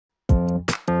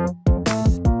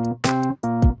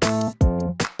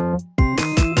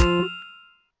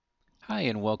Hi,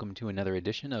 and welcome to another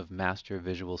edition of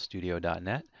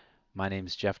MasterVisualStudio.net. My name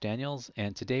is Jeff Daniels,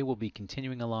 and today we'll be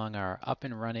continuing along our Up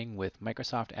and Running with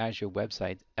Microsoft Azure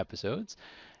website episodes,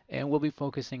 and we'll be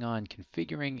focusing on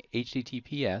configuring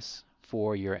HTTPS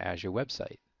for your Azure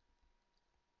website.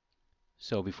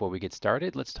 So before we get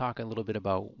started, let's talk a little bit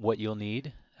about what you'll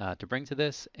need to bring to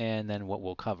this, and then what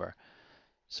we'll cover.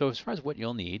 So as far as what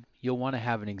you'll need, you'll want to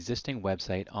have an existing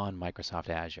website on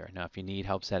Microsoft Azure. Now, if you need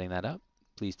help setting that up,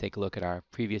 please take a look at our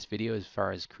previous video as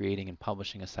far as creating and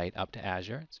publishing a site up to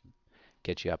Azure. It's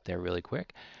get you up there really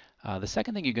quick. The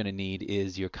second thing you're going to need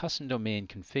is your custom domain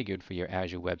configured for your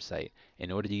Azure website.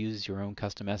 In order to use your own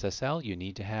custom SSL, you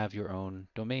need to have your own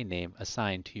domain name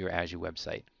assigned to your Azure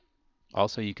website.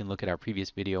 Also, you can look at our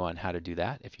previous video on how to do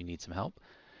that if you need some help.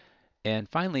 And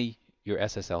finally, your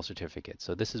SSL certificate.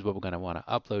 So this is what we're going to want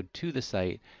to upload to the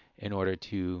site in order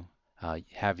to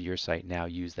have your site now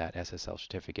use that SSL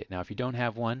certificate. Now, if you don't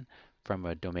have one from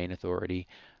a domain authority,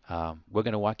 we're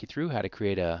going to walk you through how to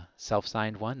create a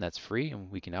self-signed one that's free, and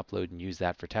we can upload and use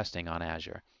that for testing on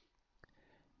Azure.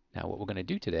 Now, what we're going to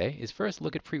do today is first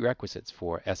look at prerequisites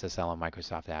for SSL on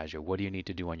Microsoft Azure. What do you need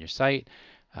to do on your site?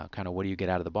 Kind of what do you get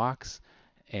out of the box?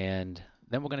 And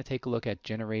then we're going to take a look at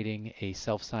generating a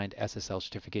self-signed SSL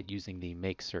certificate using the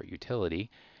MakeCert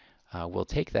utility. We'll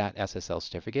take that SSL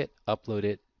certificate, upload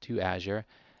it to Azure,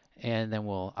 and then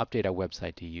we'll update our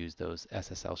website to use those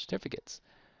SSL certificates.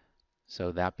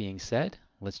 So that being said,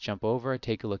 let's jump over,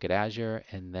 take a look at Azure,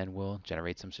 and then we'll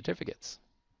generate some certificates.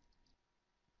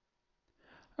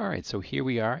 All right, so here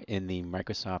we are in the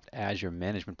Microsoft Azure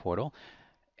Management Portal.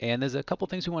 And there's a couple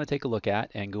things we want to take a look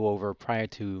at and go over prior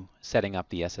to setting up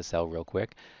the SSL real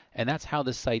quick. And that's how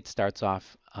the site starts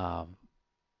off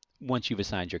once you've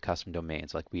assigned your custom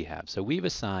domains like we have. So we've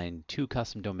assigned two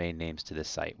custom domain names to this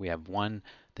site. We have one,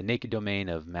 the naked domain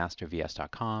of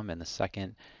mastervs.com, and the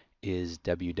second is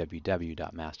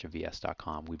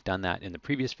www.mastervs.com. We've done that in the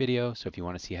previous video, so if you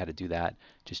want to see how to do that,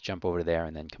 just jump over there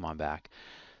and then come on back.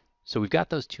 So we've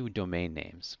got those two domain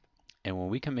names. And when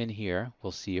we come in here,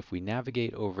 we'll see if we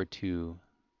navigate over to,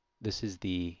 this is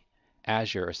the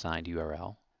Azure assigned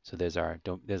URL. So there's our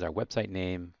website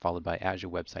name followed by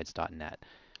azurewebsites.net.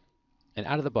 And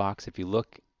out of the box, if we go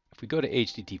to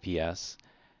HTTPS,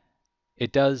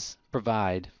 it does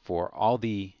provide for all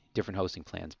the different hosting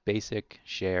plans, basic,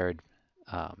 shared,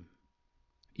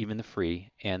 even the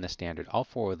free and the standard. All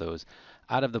four of those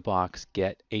out of the box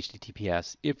get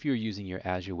HTTPS if you're using your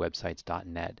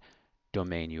azurewebsites.net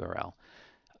domain URL.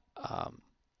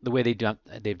 The way they've done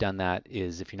that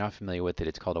is, if you're not familiar with it,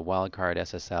 it's called a wildcard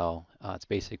SSL. It's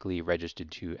basically registered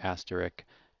to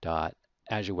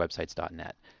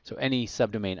 *azurewebsites.net. So any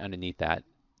subdomain underneath that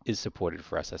is supported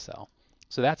for SSL.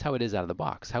 So that's how it is out of the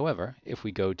box. However, if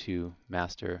we go to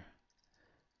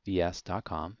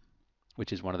mastervs.com,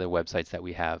 which is one of the websites that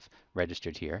we have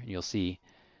registered here, and you'll see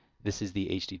this is the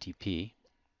HTTP.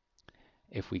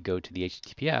 If we go to the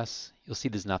HTTPS, you'll see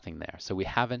there's nothing there. So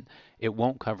it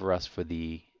won't cover us for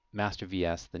the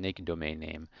MasterVS, the naked domain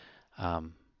name.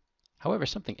 However,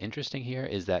 something interesting here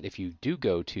is that if you do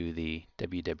go to the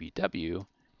www,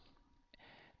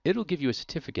 it'll give you a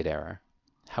certificate error.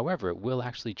 However, it will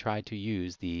actually try to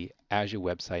use the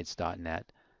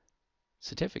azurewebsites.net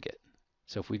certificate.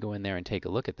 So if we go in there and take a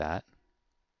look at that,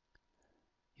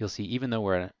 you'll see even though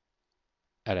we're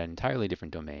at an entirely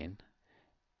different domain,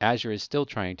 Azure is still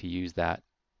trying to use that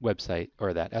website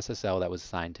or that SSL that was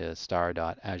assigned to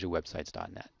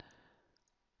star.azurewebsites.net.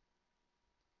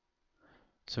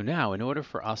 So now, in order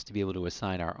for us to be able to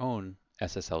assign our own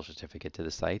SSL certificate to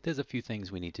the site, there's a few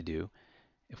things we need to do.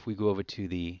 If we go over to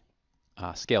the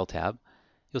Scale tab,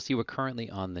 you'll see we're currently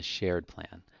on the shared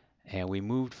plan. And we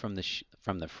moved from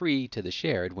the free to the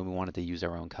shared when we wanted to use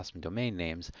our own custom domain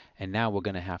names. And now we're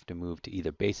going to have to move to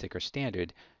either basic or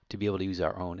standard to be able to use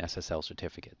our own SSL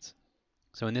certificates.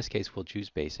 So in this case, we'll choose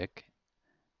basic,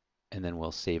 and then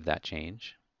we'll save that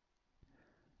change.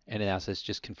 And it asks us,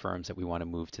 just confirms that we want to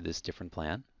move to this different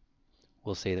plan.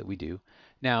 We'll say that we do.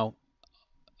 Now,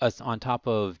 on top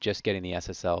of just getting the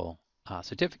SSL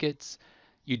certificates,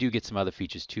 you do get some other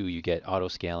features too. You get auto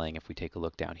scaling. If we take a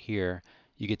look down here,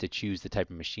 you get to choose the type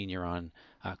of machine you're on,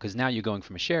 because now you're going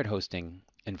from a shared hosting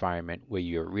environment where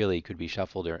you really could be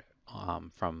shuffled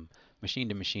from machine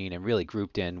to machine and really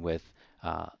grouped in with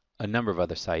a number of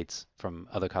other sites from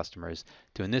other customers,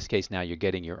 to in this case now you're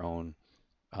getting your own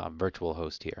virtual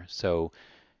host here. So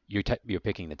you're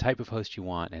picking the type of host you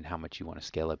want and how much you want to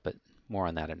scale it, but more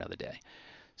on that another day.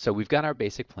 So we've got our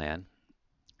basic plan,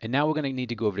 and now we're going to need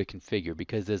to go over to configure,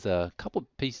 because there's a couple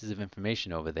pieces of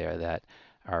information over there that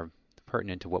are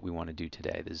pertinent to what we want to do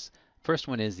today. There's First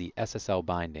one is the SSL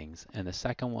bindings, and the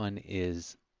second one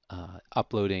is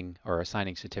uploading or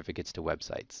assigning certificates to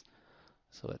websites.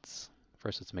 So let's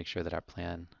make sure that our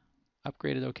plan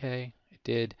upgraded okay. It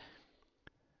did.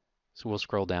 So we'll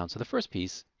scroll down. So the first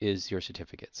piece is your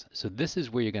certificates. So this is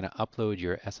where you're going to upload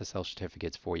your SSL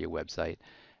certificates for your website.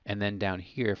 And then down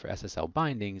here for SSL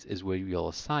bindings is where you'll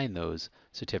assign those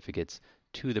certificates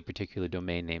to the particular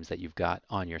domain names that you've got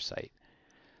on your site.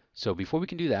 So before we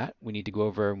can do that, we need to go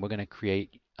over and we're going to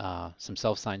create some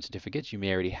self-signed certificates. You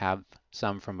may already have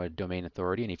some from a domain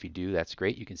authority, and if you do, that's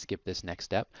great. You can skip this next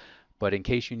step. But in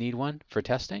case you need one for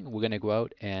testing, we're going to go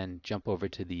out and jump over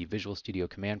to the Visual Studio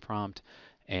command prompt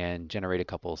and generate a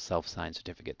couple self-signed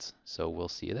certificates. So we'll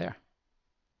see you there.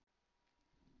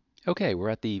 Okay, we're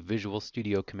at the Visual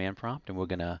Studio command prompt, and we're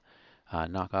going to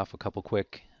knock off a couple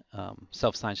quick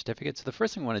self-signed certificates. So the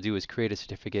first thing we want to do is create a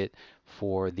certificate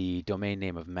for the domain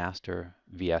name of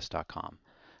mastervs.com.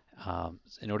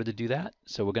 In order to do that,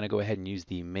 so we're going to go ahead and use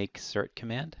the make cert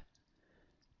command.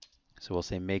 So we'll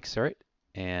say make cert,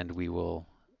 and we will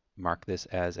mark this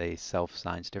as a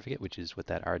self-signed certificate, which is what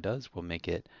that R does. We'll make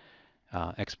it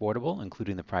exportable,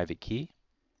 including the private key.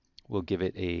 We'll give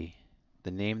it the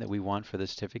name that we want for the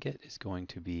certificate is going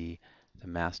to be the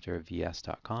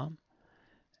mastervs.com,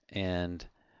 and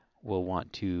we'll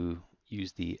want to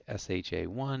use the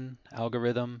SHA-1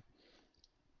 algorithm.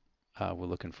 We're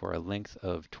looking for a length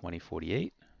of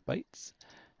 2048 bytes,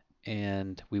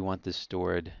 and we want this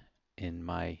stored in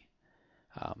my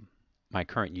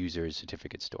current user's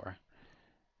certificate store.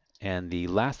 And the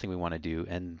last thing we want to do,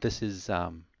 and this is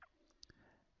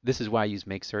why I use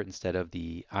make cert instead of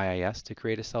the IIS to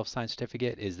create a self-signed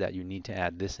certificate, is that you need to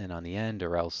add this in on the end,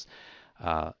 or else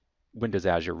Windows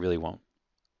Azure really will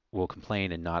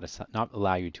complain and not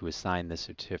allow you to assign this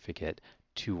certificate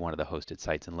to one of the hosted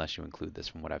sites unless you include this,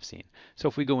 from what I've seen. So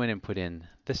if we go in and put in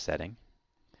this setting,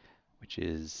 which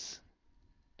is,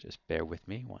 just bear with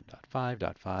me,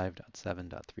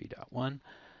 1.5.5.7.3.1,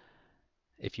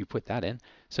 if you put that in.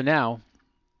 So now,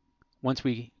 once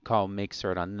we call make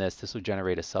cert on this, this will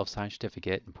generate a self-signed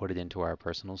certificate and put it into our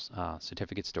personal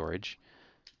certificate storage.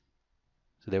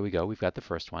 So there we go, we've got the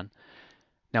first one.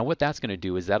 Now what that's going to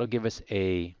do is that'll give us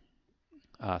a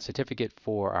certificate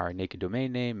for our naked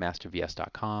domain name,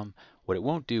 mastervs.com. What it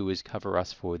won't do is cover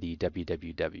us for the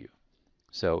www.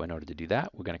 So in order to do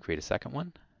that, we're going to create a second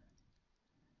one.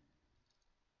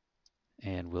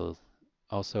 And we'll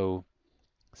also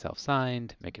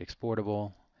self-signed, make it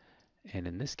exportable. And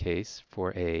in this case,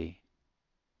 for we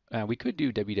could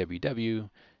do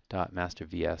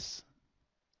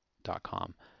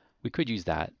www.mastervs.com. We could use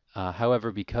that.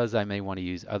 However, because I may want to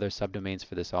use other subdomains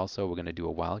for this also, we're going to do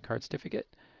a wildcard certificate,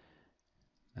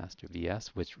 mastervs,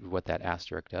 which is what that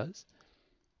asterisk does.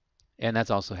 And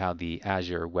that's also how the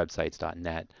Azure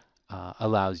websites.net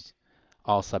allows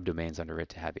all subdomains under it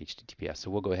to have HTTPS.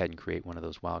 So we'll go ahead and create one of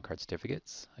those wildcard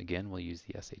certificates. Again, we'll use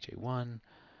the SHA-1,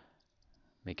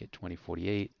 make it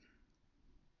 2048,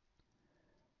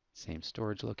 same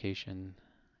storage location,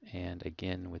 and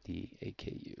again with the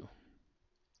AKU.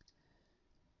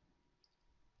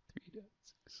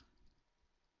 3.6.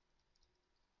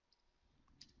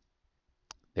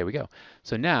 There we go.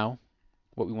 So now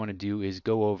what we want to do is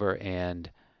go over and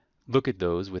look at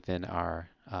those within our,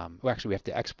 well, actually we have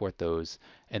to export those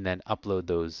and then upload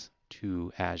those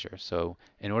to Azure. So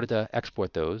in order to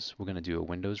export those, we're going to do a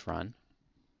Windows run,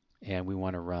 and we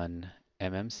want to run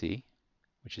MMC,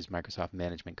 which is Microsoft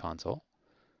Management Console.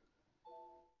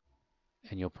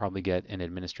 And you'll probably get an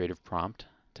administrative prompt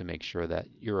to make sure that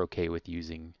you're okay with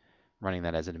running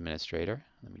that as an administrator.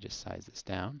 Let me just size this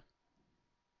down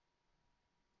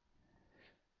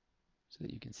so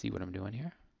that you can see what I'm doing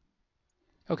here.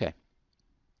 Okay,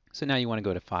 so now you want to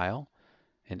go to File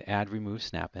and Add Remove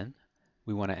Snap-in.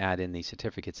 We want to add in the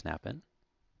certificate snap-in.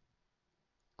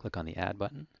 Click on the Add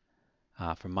button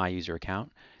from My User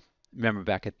Account. Remember,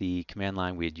 back at the command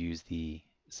line, we had used the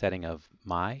setting of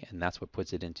My, and that's what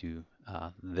puts it into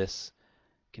this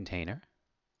container.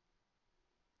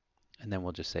 And then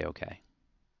we'll just say OK.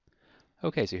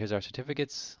 OK, so here's our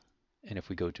certificates. And if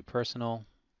we go to Personal,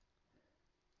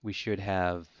 we should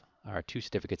have our two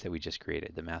certificates that we just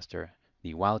created, the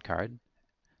wildcard,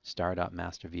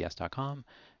 star.mastervs.com,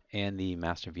 and the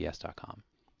mastervs.com.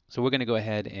 So we're going to go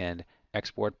ahead and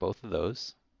export both of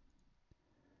those.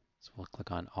 So we'll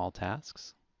click on All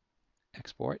Tasks,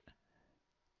 Export.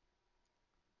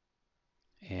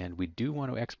 And we do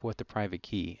want to export the private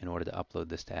key in order to upload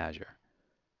this to Azure.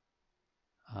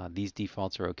 These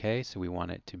defaults are okay, so we want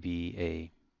it to be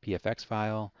a PFX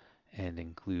file and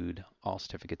include all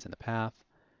certificates in the path.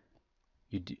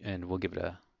 And we'll give it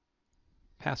a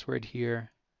password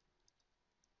here.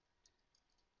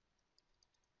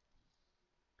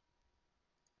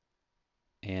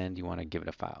 and you want to give it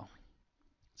a file.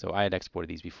 So I had exported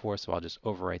these before, so I'll just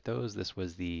overwrite those. This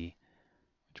was the,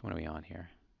 which one are we on here?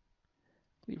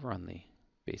 I believe we're on the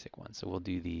basic one. So we'll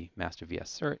do the master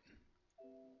VS cert.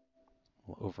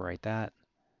 We'll overwrite that.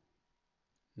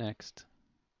 Next.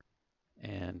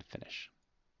 And finish.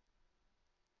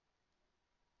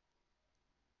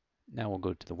 Now we'll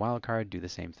go to the wildcard, do the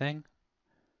same thing.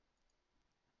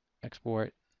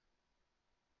 Export.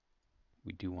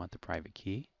 We do want the private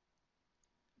key.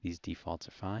 These defaults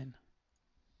are fine.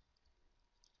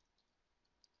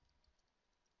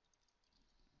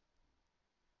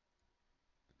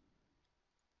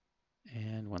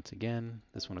 And once again,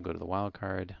 this one will go to the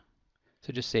wildcard.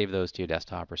 So just save those to your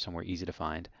desktop or somewhere easy to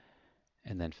find,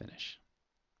 and then finish.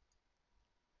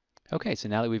 Okay, so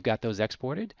now that we've got those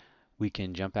exported, we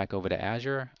can jump back over to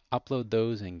Azure, upload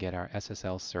those, and get our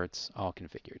SSL certs all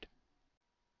configured.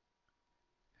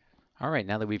 All right,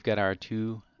 now that we've got our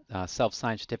two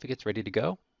self-signed certificates ready to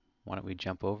go, why don't we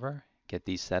jump over, get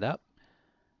these set up.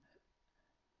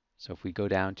 So if we go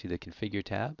down to the Configure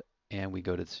tab and we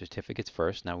go to the certificates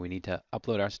first, now we need to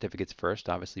upload our certificates first,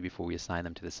 obviously, before we assign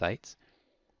them to the sites.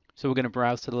 So we're going to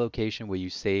browse to the location where you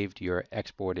saved your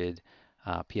exported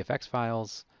PFX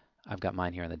files. I've got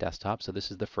mine here on the desktop, so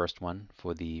this is the first one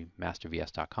for the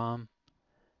mastervs.com.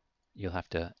 You'll have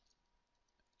to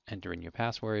enter in your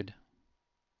password.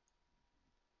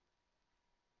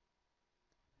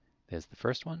 There's the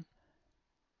first one.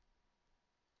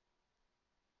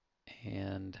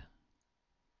 And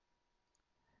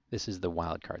this is the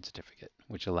wildcard certificate,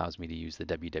 which allows me to use the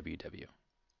www.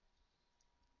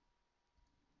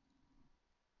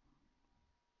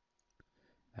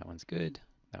 That one's good.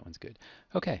 That one's good.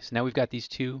 Okay, so now we've got these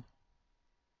two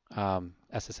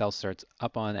SSL certs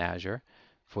up on Azure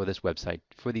for this website,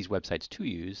 for these websites to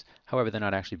use. However, they're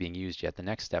not actually being used yet. The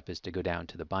next step is to go down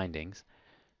to the bindings.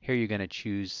 Here you're going to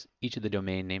choose each of the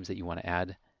domain names that you want to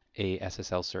add a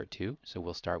SSL cert to. So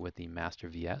we'll start with the master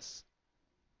VS.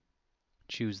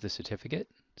 Choose the certificate.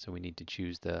 So we need to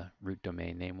choose the root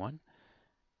domain name one.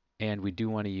 And we do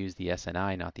want to use the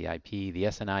SNI, not the IP. The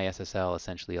SNI SSL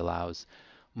essentially allows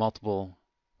multiple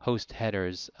host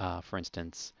headers, for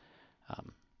instance,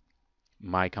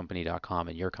 mycompany.com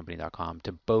and yourcompany.com,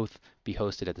 to both be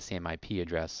hosted at the same IP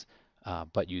address,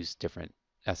 but use different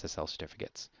SSL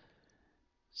certificates.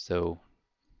 So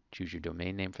choose your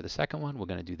domain name for the second one. We're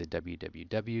going to do the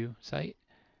www site.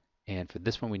 And for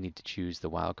this one, we need to choose the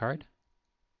wildcard.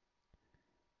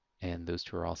 And those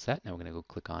two are all set. Now we're going to go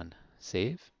click on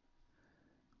Save.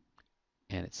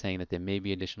 And it's saying that there may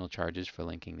be additional charges for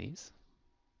linking these.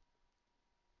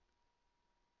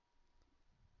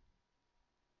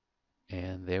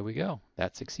 And there we go.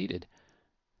 That succeeded.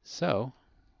 So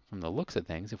from the looks of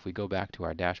things, if we go back to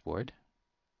our dashboard,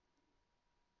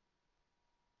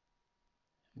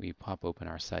 we pop open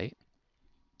our site.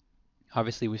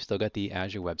 Obviously, we've still got the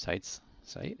Azure websites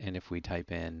site. And if we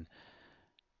type in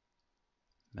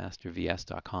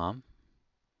mastervs.com,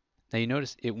 now you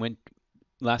notice it went,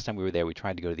 last time we were there, we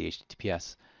tried to go to the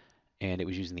HTTPS, and it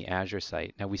was using the Azure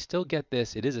site. Now we still get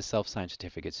this, it is a self-signed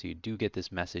certificate, so you do get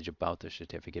this message about the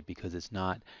certificate because it's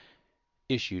not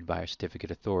issued by a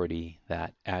certificate authority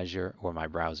that Azure or my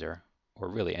browser or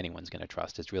really anyone's going to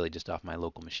trust. It's really just off my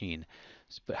local machine.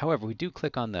 But however, we do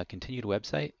click on the continued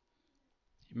website.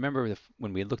 Remember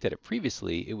when we looked at it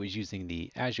previously, it was using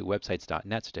the Azure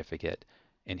Websites.net certificate,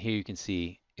 and here you can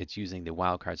see it's using the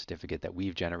wildcard certificate that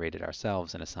we've generated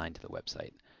ourselves and assigned to the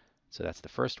website. So that's the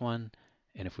first one.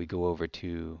 And if we go over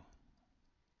to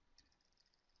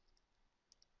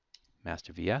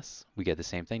master VS, we get the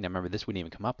same thing. Now remember, this wouldn't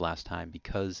even come up last time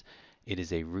because it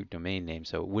is a root domain name,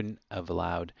 so it wouldn't have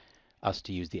allowed us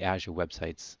to use the Azure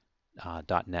Websites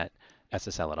 .net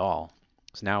SSL at all.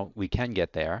 So now we can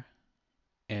get there,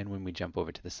 and when we jump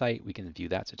over to the site, we can view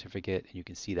that certificate, and you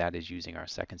can see that is using our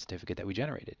second certificate that we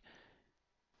generated.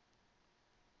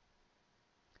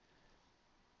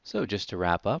 So just to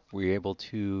wrap up, we were able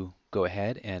to go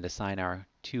ahead and assign our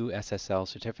two SSL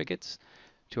certificates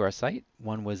to our site.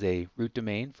 One was a root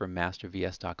domain for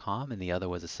mastervs.com, and the other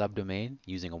was a subdomain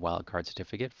using a wildcard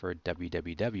certificate for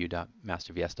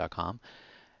www.mastervs.com.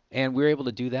 And we were able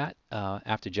to do that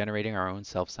after generating our own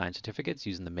self-signed certificates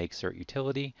using the make cert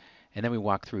utility. And then we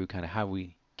walked through kind of how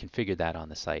we configured that on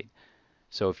the site.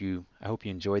 So I hope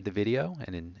you enjoyed the video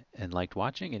and liked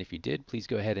watching. And if you did, please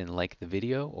go ahead and like the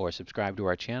video or subscribe to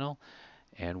our channel.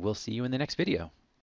 And we'll see you in the next video.